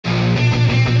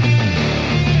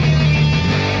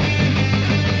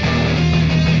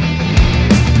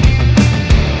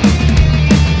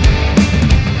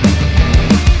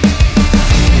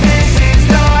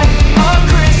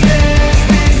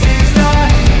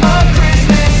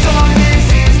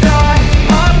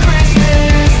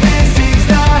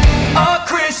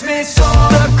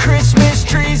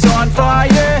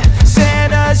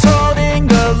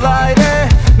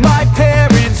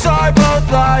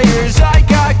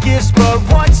just but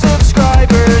 1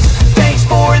 subscribers. Thanks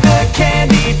for the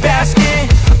candy basket.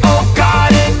 Oh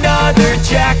god, another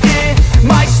jacket.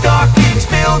 My stocking's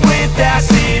filled with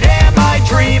acid. Am I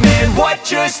dreaming? What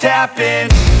just happened?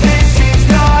 This is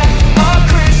not a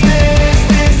Christmas.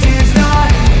 This is not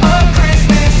a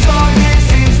Christmas song. This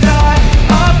is not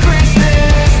a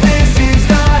Christmas. This is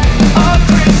not a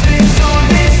Christmas song.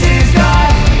 This is not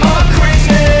a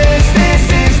Christmas. This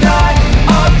is not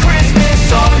a Christmas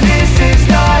song. This is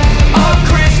not a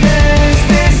Christmas.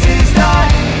 This is not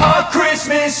a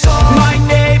Christmas song. My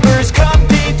neighbors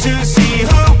compete to see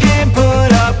who can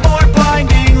put up more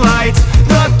blinding lights.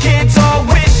 The kids all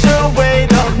wish away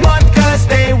the month 'cause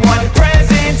they want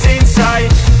presents in sight.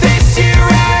 This year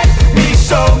had me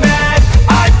so mad.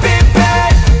 I've been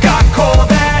bad, got coal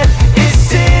that is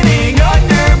sitting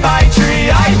under my tree.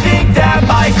 I think that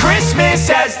my Christmas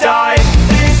has died.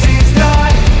 This is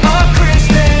not a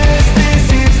Christmas. This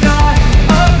is not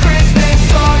a Christmas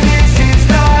song. This is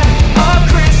not a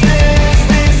Christmas.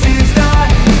 This is not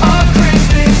a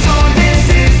Christmas song. This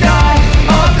is not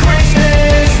a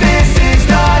Christmas. This is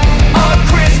not a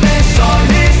Christmas song.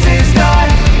 This is not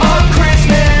a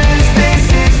Christmas. This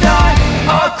is not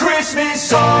a Christmas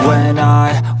song. When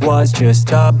I was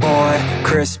just a boy,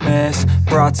 Christmas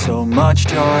brought so much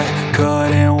joy.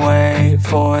 Couldn't wait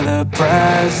for the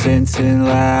presents and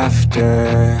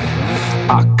laughter.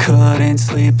 I couldn't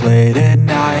sleep late at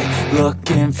night,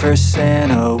 looking for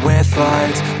Santa with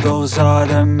lights. Those are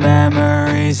the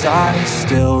memories I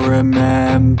still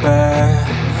remember.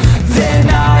 Then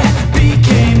I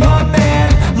became a man,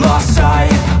 lost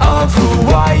sight of who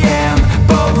I am.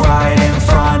 But right in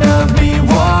front of me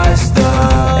was the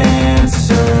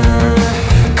answer.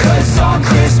 'Cause on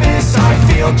Christmas I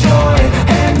feel joy,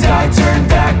 and I turn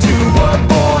back to a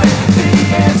boy. The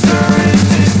answer is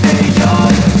to stay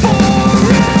young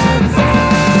forever.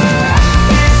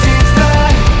 This is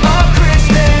not a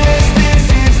Christmas. This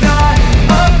is not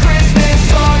a Christmas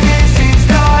song. This is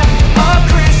not a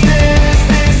Christmas.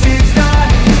 This is not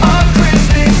a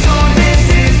Christmas song. This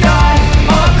is not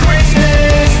a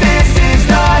Christmas. This is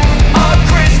not a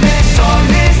Christmas song.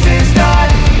 This is not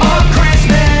a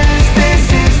Christmas. This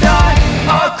is not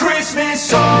a Christmas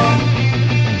song.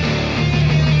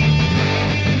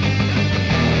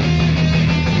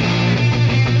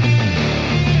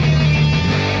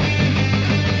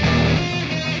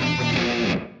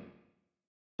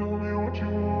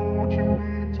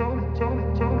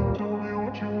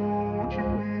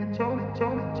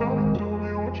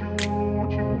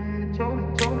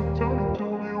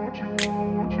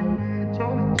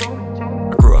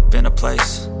 I grew up in a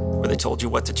place where they told you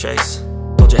what to chase,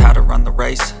 told you how to run the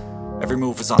race. Every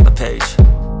move was on the page,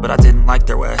 but I didn't like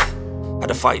their way. Had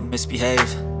to fight and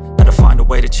misbehave, had to find a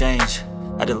way to change,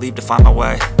 had to leave to find my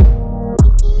way.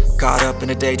 Caught up in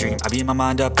a daydream, I beat my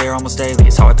mind up there almost daily.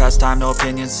 It's how I pass time, no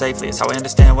opinions safely. It's how I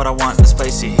understand what I want in this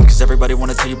place, see. 'Cause everybody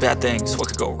wanna tell you bad things, what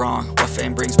could go wrong, what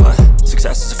fame brings. But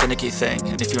success is a finicky thing,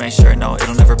 and if you ain't sure, no,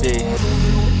 it'll never be.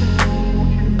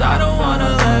 I don't wanna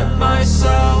let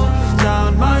myself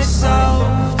down,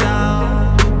 myself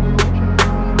down.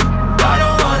 I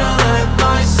don't wanna let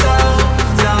myself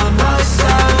down,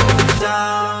 myself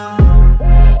down.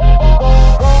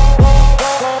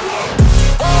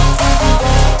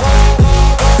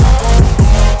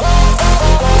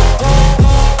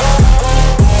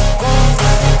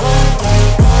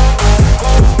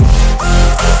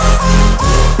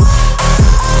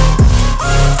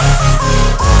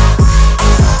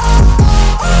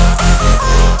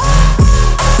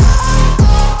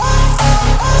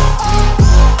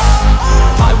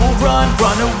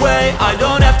 Run away, I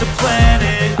don't have to plan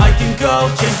it. I can go,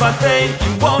 change my fate,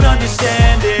 you won't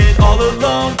understand it. All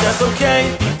alone, that's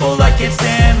okay, people I can't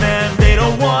stand them. They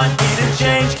don't want me to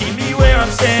change, keep me where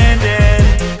I'm standing.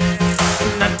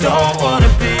 And I don't wanna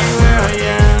be where I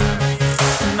am,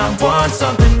 and I want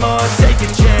something more, take a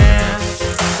chance.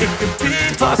 It could be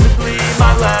possibly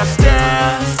my last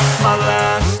dance, my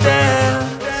last dance.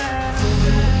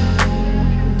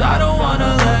 I don't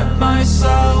wanna let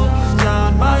myself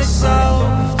down,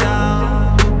 myself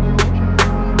down.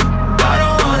 I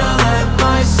don't wanna let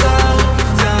myself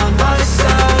down,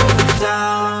 myself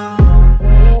down.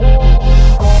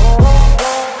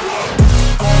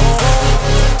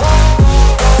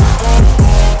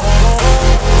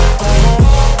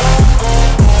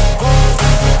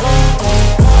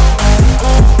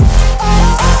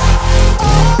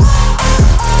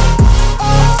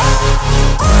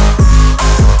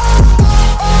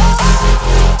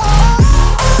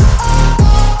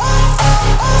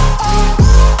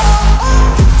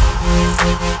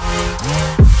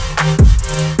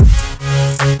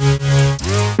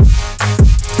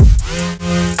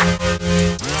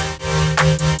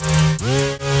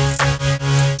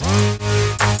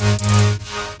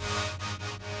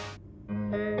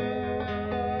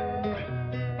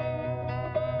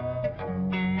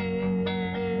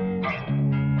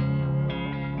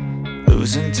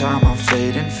 Losing time, I'm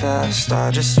fading fast. I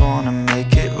just wanna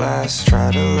make it last.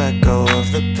 Try to let go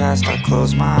of the past. I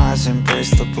close my eyes,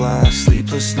 embrace the blast.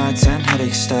 Sleepless nights and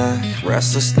headache stack.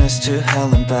 Restlessness to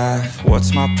hell and back.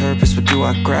 What's my purpose, what do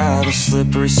I grab? A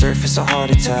slippery surface, a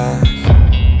heart attack.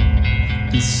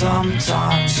 And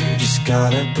sometimes you just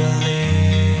gotta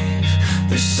believe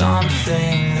there's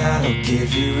something that'll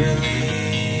give you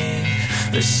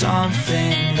relief. There's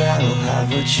something that'll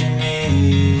have what you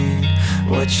need,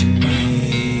 what you need.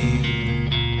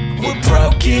 We're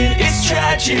broken, it's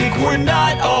tragic, we're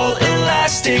not all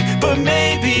elastic, but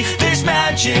maybe there's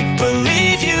magic.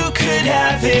 Believe you could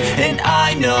have it. And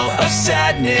I know of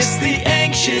sadness, the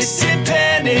anxious and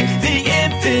panic, the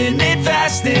infinite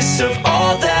vastness of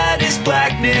all that is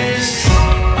blackness.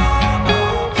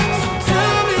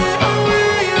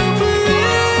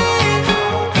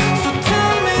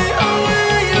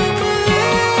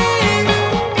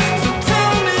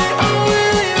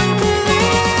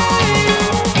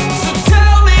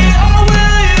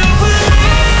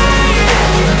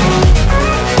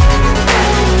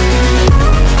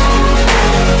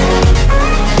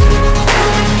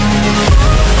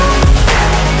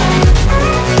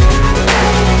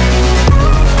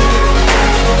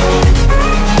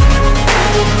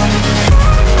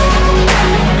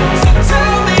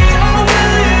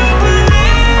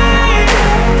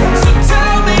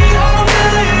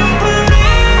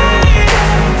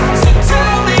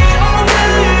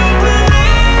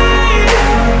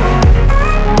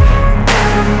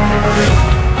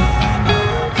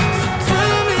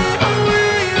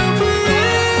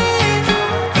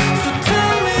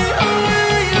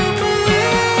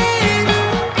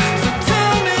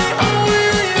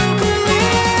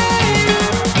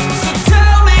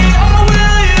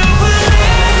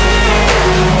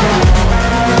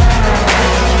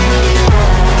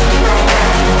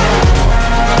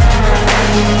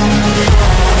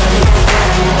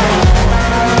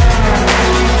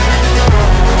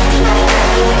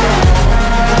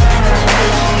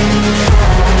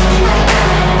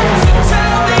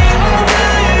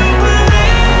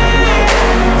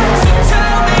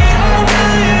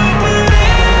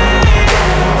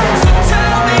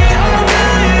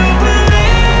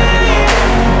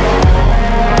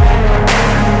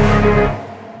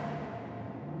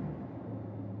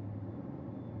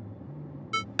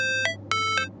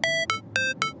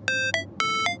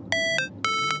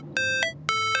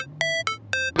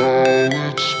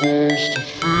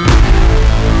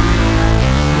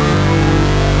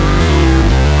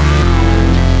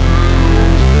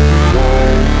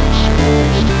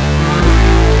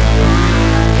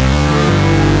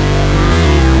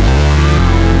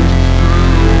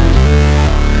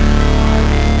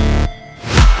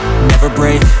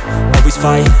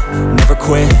 Fight, never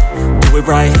quit, do it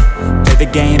right, play the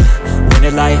game, win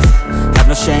it life, have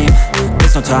no shame,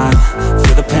 there's no time,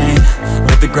 feel the pain,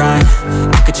 live the grind,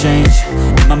 I could change,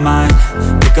 in my mind,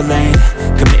 pick a lane,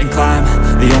 commit and climb,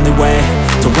 the only way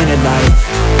to win it life.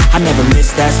 I never miss,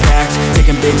 that's fact,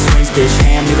 taking big swings, bitch,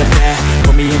 hand me the bat,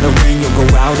 put me in the ring, you'll go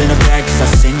out in a bag, cause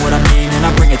I sing what I mean and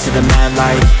I bring it to the mad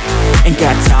light. Ain't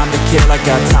got time to kill, I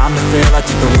got time to feel, I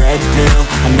took the red pill,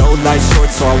 I know life's short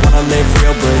so I wanna live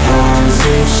real, but how's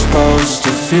it supposed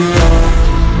to feel?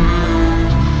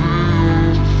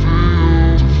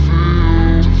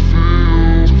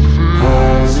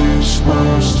 How's it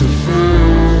supposed to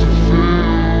feel?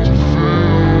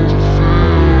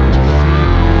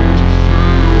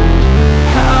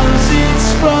 How's it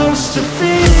supposed to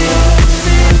feel?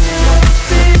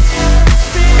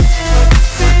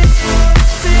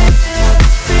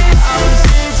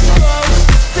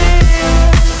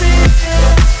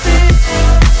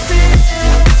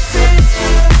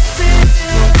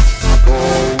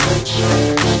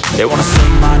 They wanna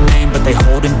sing my name, but they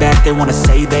holding back. They wanna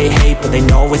say they hate, but they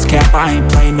know it's cap. I ain't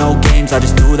play no games, I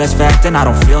just do, that's fact. And I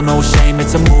don't feel no shame,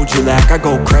 it's a mood you lack. I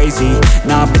go crazy,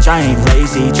 nah bitch I ain't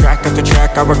lazy. Track after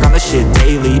track, I work on this shit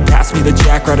daily. Pass me the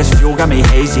jack, right as fuel, got me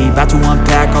hazy. About to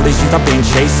unpack all these things I've been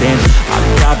chasing.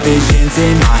 I've got visions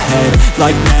in my head,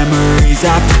 like memories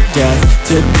after death.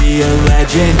 To be a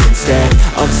legend instead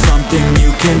of something you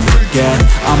can forget.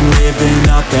 I'm living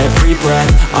up every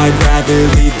breath, I'd rather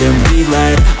lead than be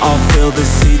led. I'll fill the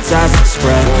seeds as I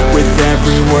spread, with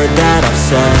every word that I've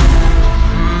said.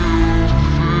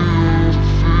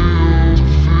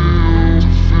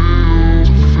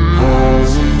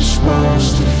 How's it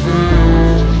supposed to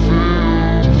feel?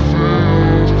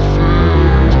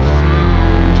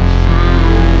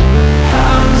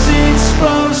 How's it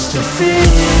supposed to feel?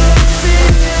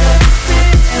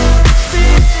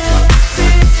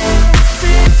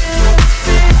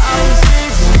 How's it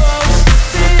supposed to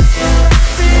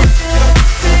feel?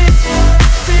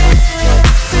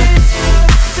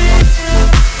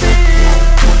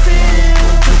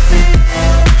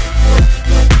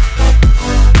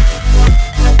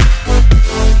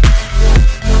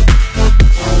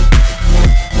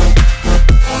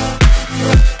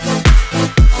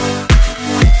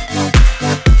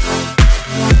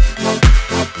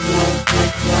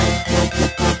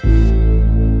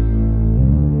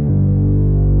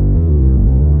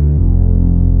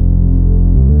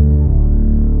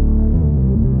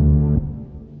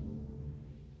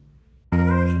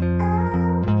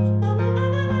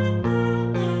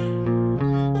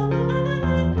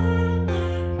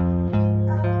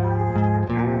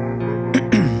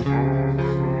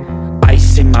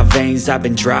 my veins, I've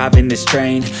been driving this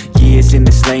train. Years in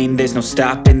this lane, there's no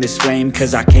stopping this flame.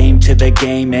 Cause I came to the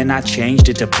game and I changed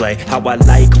it to play how I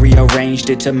like, rearranged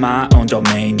it to my own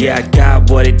domain. Yeah, I got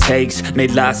what it takes,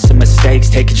 made lots of mistakes,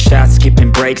 taking shots,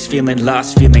 skipping breaks, feeling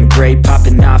lost, feeling great,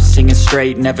 popping off, singing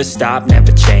straight, never stopped,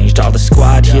 never changed. All the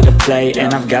squad here to play,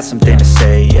 and I've got something to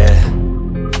say, yeah.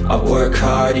 I work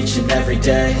hard each and every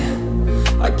day,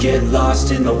 I get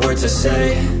lost in the words I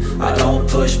say. I don't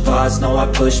push pause, no I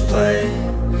push play.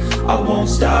 I won't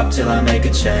stop till I make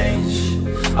a change.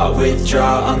 I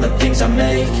withdraw on the things I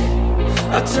make.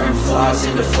 I turn flaws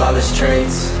into flawless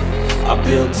traits. I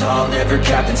build tall, never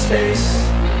capped in space.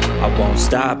 I won't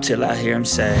stop till I hear him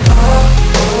say, oh,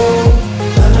 oh,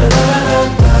 la, la, la, la,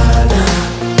 la, la.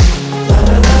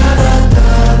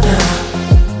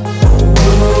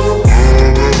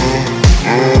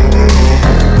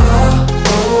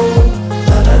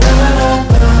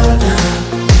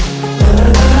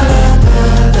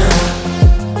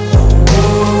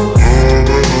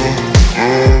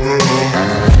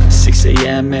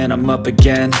 And I'm up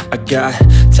again. I got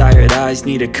tired eyes,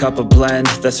 need a cup of blend.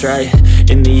 That's right,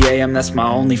 in the AM, that's my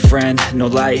only friend. No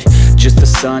light, just the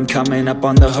sun coming up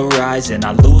on the horizon.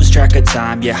 I lose track of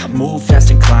time, yeah, I move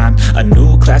fast and climb a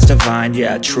new class divine,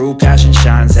 yeah, true passion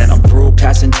shines. And I'm through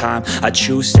passing time, I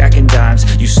choose stacking dimes.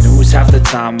 You snooze half the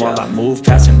time while I move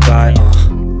passing by.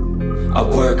 I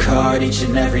work hard each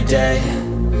and every day,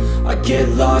 I get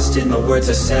lost in the words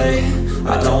I say.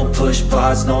 I don't push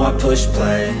pause, no I push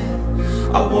play.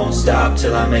 I won't stop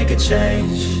till I make a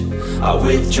change. I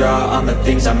withdraw on the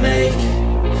things I make.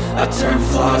 I turn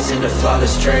flaws into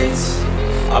flawless traits.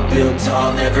 I build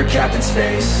tall, never capped in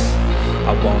space.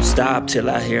 I won't stop till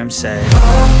I hear him say, oh,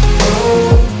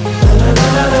 oh, la, la,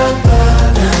 la, la, la,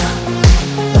 la.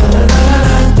 La, la, la,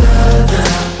 la, la, la.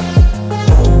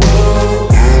 Oh, oh.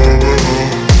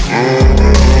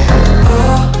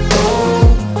 Oh, oh,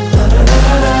 la, la, la,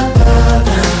 la, la,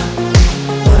 la.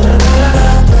 La, la, la,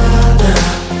 la, la, la.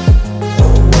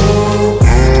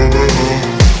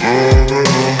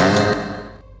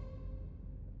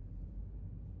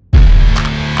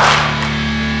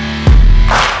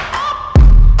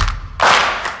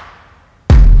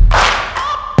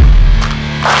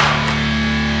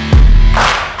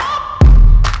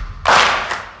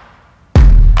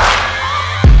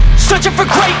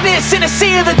 greatness in a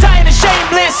sea of the dying and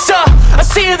shameless, a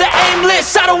sea of the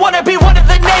aimless. I don't wanna be one of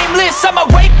the nameless. I'ma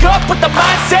wake up with the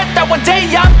mindset that one day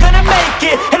I'm gonna make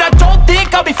it, and I don't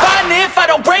think I'll be fine if I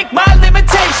don't break my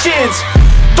limitations.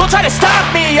 Don't try to stop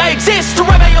me, I exist to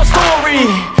write my own story.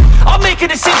 I'll make a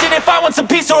decision if I want some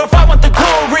peace or if I want the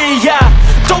glory. Yeah,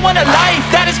 don't want a life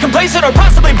that is complacent or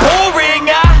possibly boring.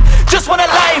 I just want a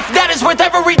life that is worth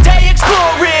every day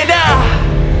exploring.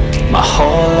 My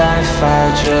whole life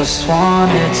I just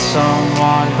wanted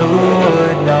someone who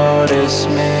would notice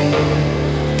me.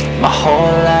 My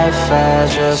whole life I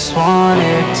just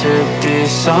wanted to be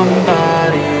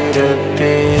somebody to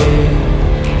be.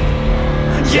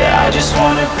 Yeah, I just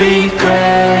wanna be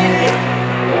great.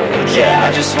 Yeah,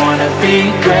 I just wanna be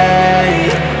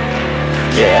great.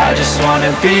 Yeah, I just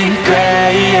wanna be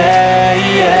great. Yeah,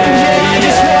 yeah, yeah, I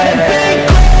just wanna be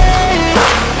great.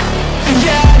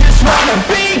 Yeah, I just wanna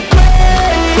be great.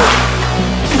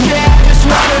 Yeah, I just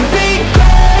wanna be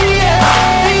great. Yeah,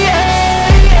 yeah,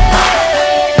 yeah.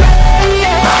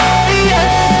 Yeah, yeah,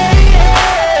 yeah.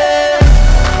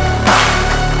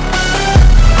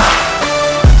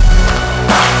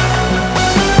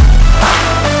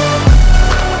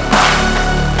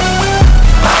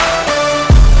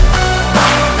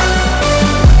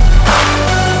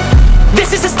 This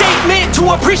is a statement to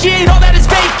appreciate all that is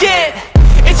vacant.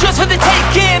 It's just for the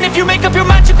taking. If you make up your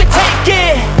mind, you can take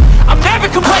it. I'm never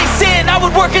complacent. I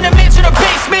would work in a mansion or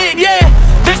basement. Yeah,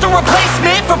 there's no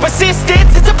replacement for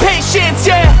persistence. It's a patience.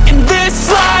 Yeah, in this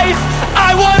life,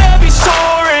 I wanna be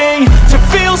soaring, to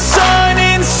feel sun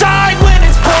inside when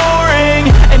it's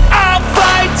pouring, and I'll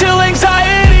fight till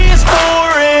anxiety is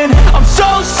foreign. I'm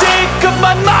so sick of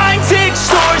my mind's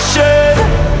extortion.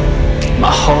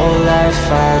 My whole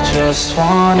life I just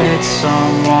wanted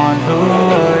someone who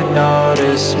would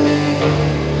notice me.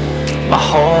 My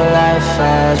whole life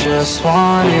I just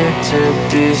wanted to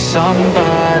be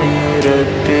somebody to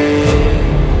be.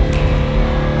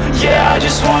 Yeah, I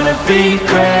just wanna be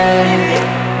great.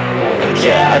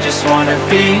 Yeah, I just wanna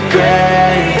be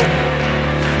great.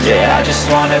 Yeah, I just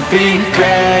wanna be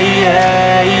great.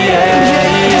 Yeah, yeah,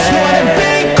 yeah, I just wanna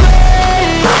be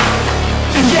great.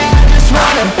 Yeah, I just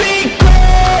wanna be great.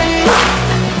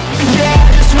 Yeah,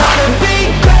 I just wanna be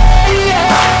great.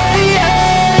 Yeah, yeah,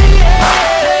 yeah.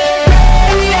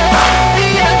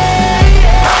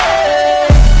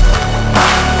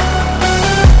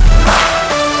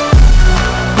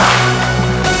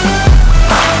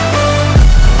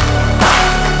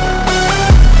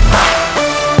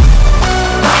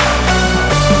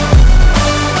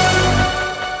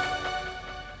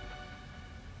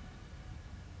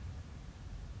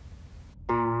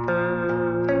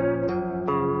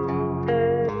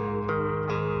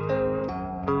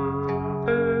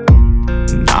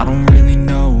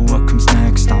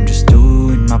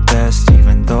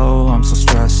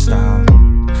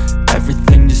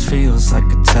 feels like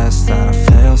a test that I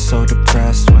fail, so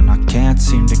depressed when I can't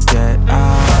seem to get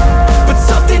out. But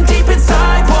something deep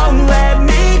inside won't let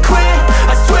me quit.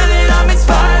 I swear that I'm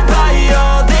inspired by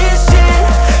all this shit.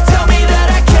 Tell me that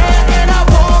I can't and I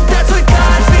won't. That's what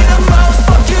guides me the most.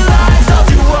 Fuck your lies, I'll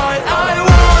do what I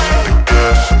want. The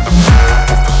gas in the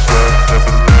back of the bed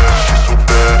never leaves. She's so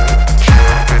bad that the chick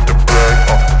made the brag. The gas in the back of the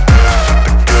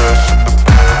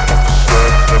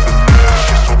bed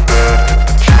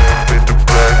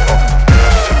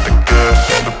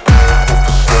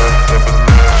never leaves. She's so bad that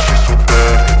the chick made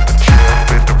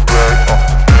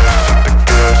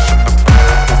the brag. The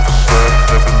gas in the back of the bed never leaves. She's so bad that the chick made the brag. The gas in the back of the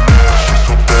bed never leaves. She's so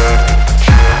bad that the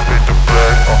chick made the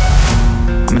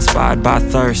brag. I'm inspired by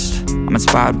thirst, I'm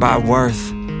inspired by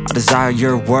worth. I desire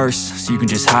your worst, so you can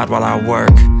just hide while I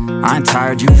work. I ain't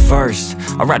tired, you first.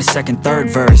 I'll write a second, third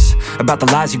verse about the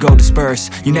lies you go disperse.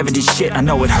 You never did shit, I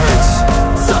know it hurts.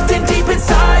 Something deep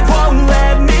inside won't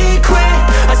let me quit.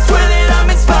 I swear that I'm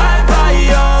inspired by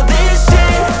all this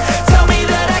shit. Tell me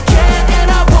that I can't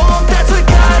and I won't. That's what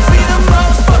guides me the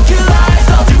most. Fuck your lies,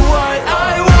 I'll do what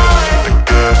I want. The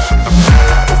gas in the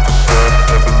back of the bed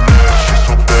never leaves. She's so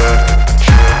bad that the chick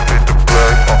made the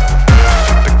brag.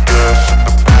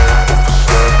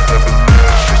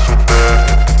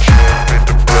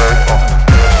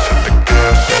 The gas in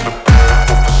the back of the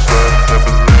bed never leaves.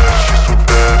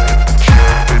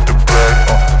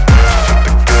 She's so bad that the chick made the brag. The gas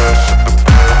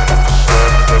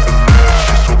in the back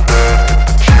of the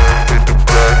bed never leaves. She's so bad that the chick made the brag.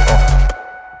 The gas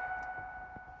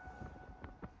in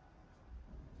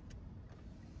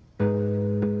the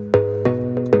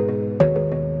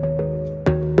back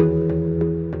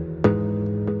of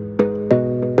the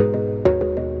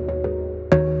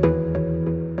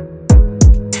bed never leaves. She's so bad that the chick made the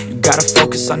brag. You gotta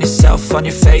focus on yourself, on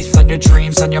your faith, on your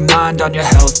dreams, on your mind, on your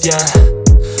health, yeah.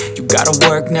 You gotta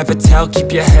work, never tell,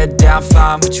 keep your head down,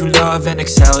 find what you love and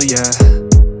excel, yeah.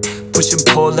 Push and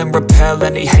pull and repel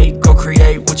any hate, go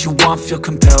create what you want, feel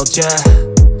compelled, yeah.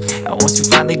 And once you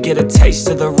finally get a taste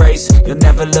of the race, you'll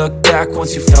never look back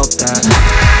once you felt that.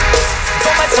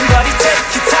 Don't let somebody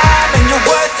take your time and your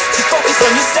worth. Just focus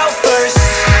on yourself first.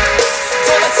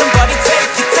 Don't let somebody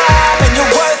take your time and your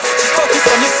worth. Just focus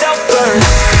on yourself first.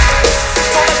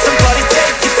 Don't let somebody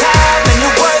take your time and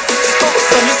your worth. Just focus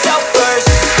on yourself first.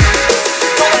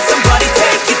 Don't let somebody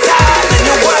take your time and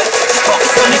your worth. Just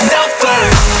focus on yourself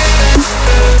first.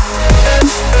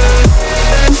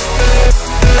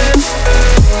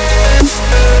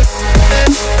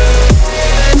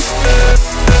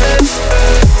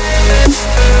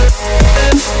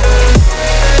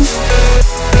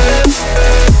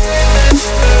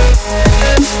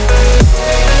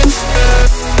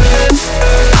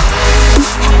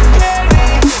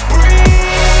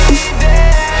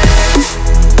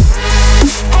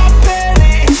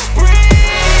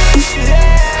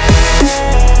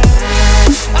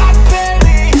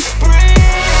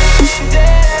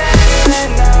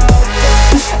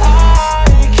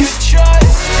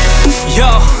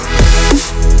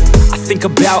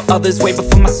 About others way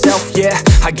before myself, yeah.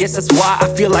 I guess that's why I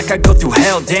feel like I go through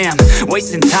hell, damn.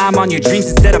 Wasting time on your dreams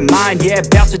instead of mine, yeah.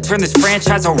 About to turn this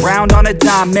franchise around on a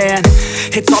dime, man.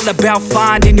 It's all about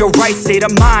finding your right state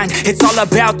of mind. It's all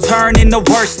about turning the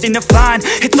worst into fine.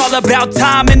 It's all about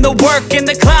time and the work and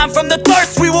the climb. From the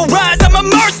thirst we will rise, I'm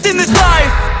immersed in this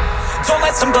life. Don't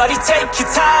let somebody take your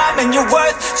time and your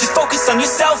worth. Just focus on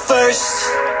yourself first.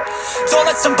 Don't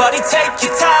let somebody take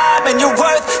your time and your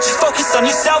worth. Just focus on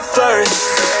yourself first.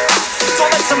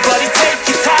 Don't let somebody take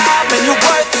your time and your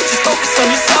worth. Just focus on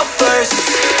yourself first.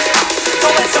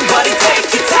 Don't let somebody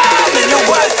take your time and your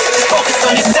worth. Just focus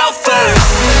on yourself first.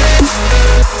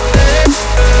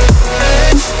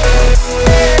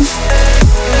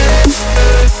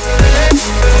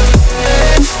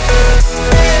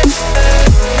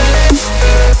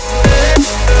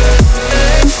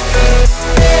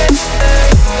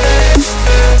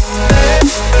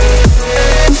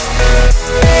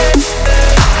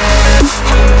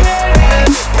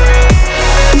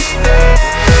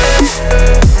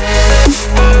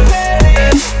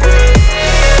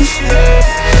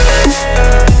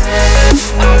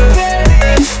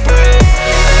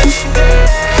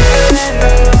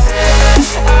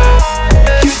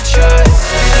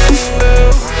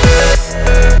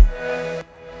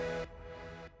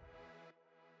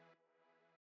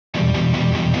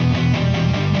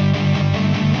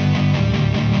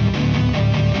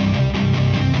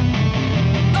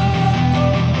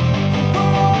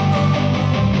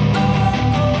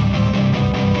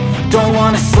 Don't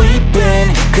wanna sleep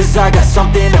in, cause I got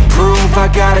something to prove. I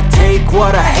gotta take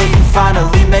what I hate and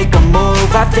finally make a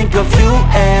move. I think of you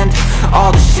and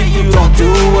all the shit you don't do.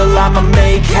 Well, I'm I'ma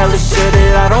make hella sure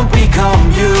that I don't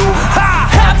become you. I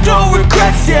have no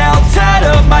regrets, yeah, I'll tat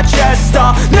up my chest.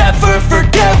 I'll never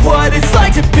forget what it's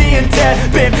like to be in debt.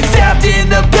 Been stabbed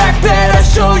in the back bed, I'll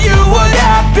show you what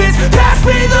happens. Pass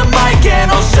me the mic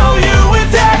and I'll show you with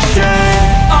action.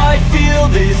 I feel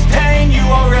this pain, you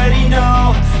already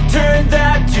know. Turn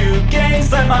that to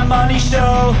gains, let my money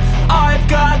show. I've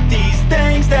got these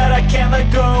things that I can't let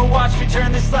go. Watch me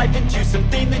turn this life into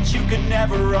something that you could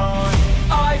never own.